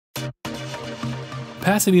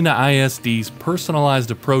Pasadena ISD's personalized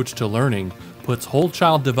approach to learning puts whole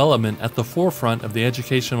child development at the forefront of the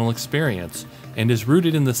educational experience and is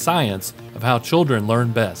rooted in the science of how children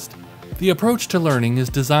learn best. The approach to learning is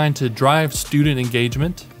designed to drive student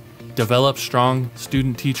engagement, develop strong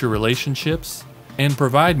student-teacher relationships, and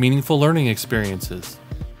provide meaningful learning experiences.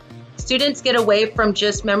 Students get away from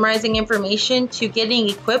just memorizing information to getting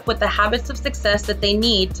equipped with the habits of success that they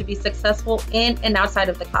need to be successful in and outside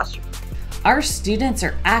of the classroom. Our students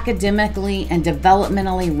are academically and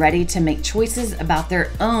developmentally ready to make choices about their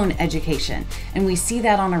own education, and we see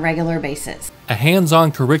that on a regular basis. A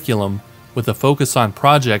hands-on curriculum with a focus on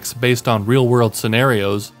projects based on real-world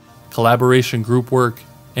scenarios, collaboration group work,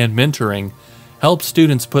 and mentoring helps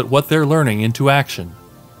students put what they're learning into action.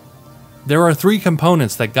 There are three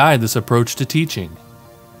components that guide this approach to teaching.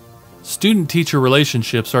 Student-teacher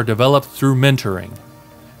relationships are developed through mentoring.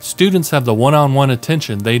 Students have the one-on-one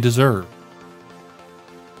attention they deserve.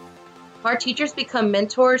 Our teachers become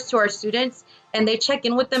mentors to our students, and they check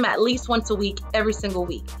in with them at least once a week, every single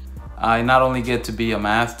week. I not only get to be a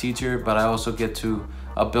math teacher, but I also get to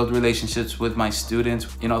build relationships with my students.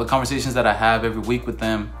 You know, the conversations that I have every week with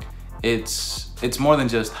them, it's more than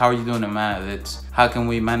just how are you doing in math. It's how can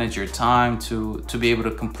we manage your time to be able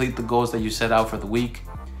to complete the goals that you set out for the week.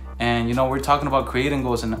 And you know, we're talking about creating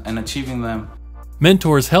goals and achieving them.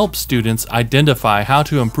 Mentors help students identify how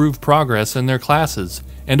to improve progress in their classes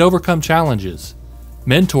and overcome challenges.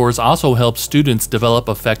 Mentors also help students develop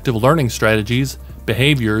effective learning strategies,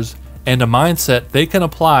 behaviors, and a mindset they can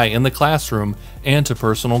apply in the classroom and to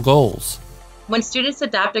personal goals. When students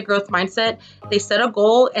adopt a growth mindset, they set a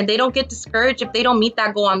goal and they don't get discouraged if they don't meet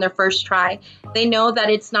that goal on their first try. They know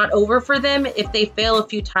that it's not over for them if they fail a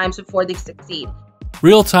few times before they succeed.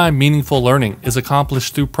 Real-time meaningful learning is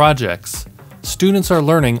accomplished through projects. Students are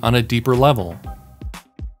learning on a deeper level.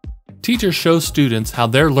 Teachers show students how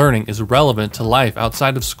their learning is relevant to life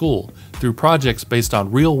outside of school through projects based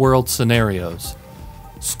on real-world scenarios.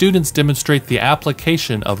 Students demonstrate the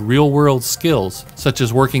application of real-world skills, such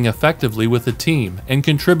as working effectively with a team and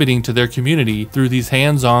contributing to their community through these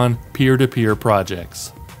hands-on, peer-to-peer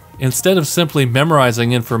projects. Instead of simply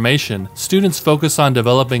memorizing information, students focus on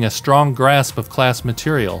developing a strong grasp of class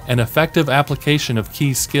material and effective application of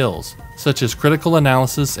key skills, such as critical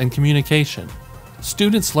analysis and communication.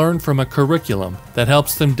 Students learn from a curriculum that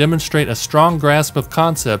helps them demonstrate a strong grasp of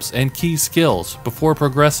concepts and key skills before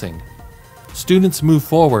progressing. Students move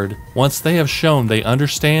forward once they have shown they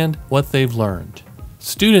understand what they've learned.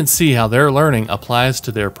 Students see how their learning applies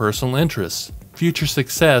to their personal interests, future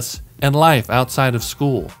success, and life outside of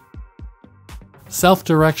school.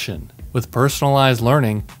 Self-direction. With personalized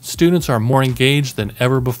learning, students are more engaged than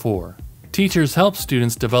ever before. Teachers help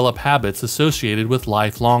students develop habits associated with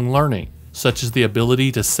lifelong learning, such as the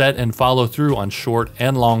ability to set and follow through on short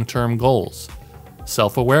and long-term goals,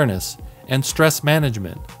 self-awareness, and stress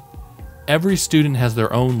management. Every student has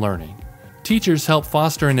their own learning. Teachers help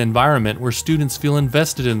foster an environment where students feel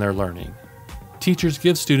invested in their learning. Teachers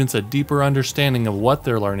give students a deeper understanding of what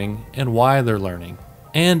they're learning and why they're learning,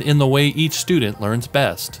 and in the way each student learns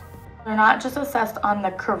best. They're not just assessed on the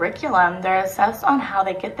curriculum, they're assessed on how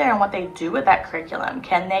they get there and what they do with that curriculum.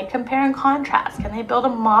 Can they compare and contrast? Can they build a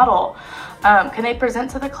model? Can they present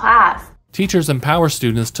to the class? Teachers empower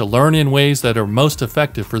students to learn in ways that are most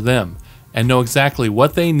effective for them and know exactly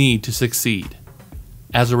what they need to succeed.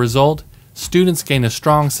 As a result, students gain a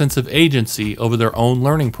strong sense of agency over their own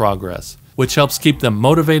learning progress, which helps keep them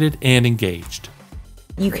motivated and engaged.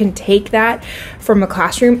 You can take that from a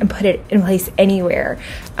classroom and put it in place anywhere,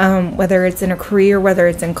 whether it's in a career, whether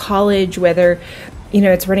it's in college, whether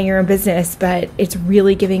it's running your own business, but it's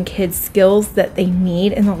really giving kids skills that they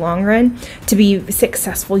need in the long run to be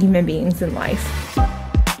successful human beings in life.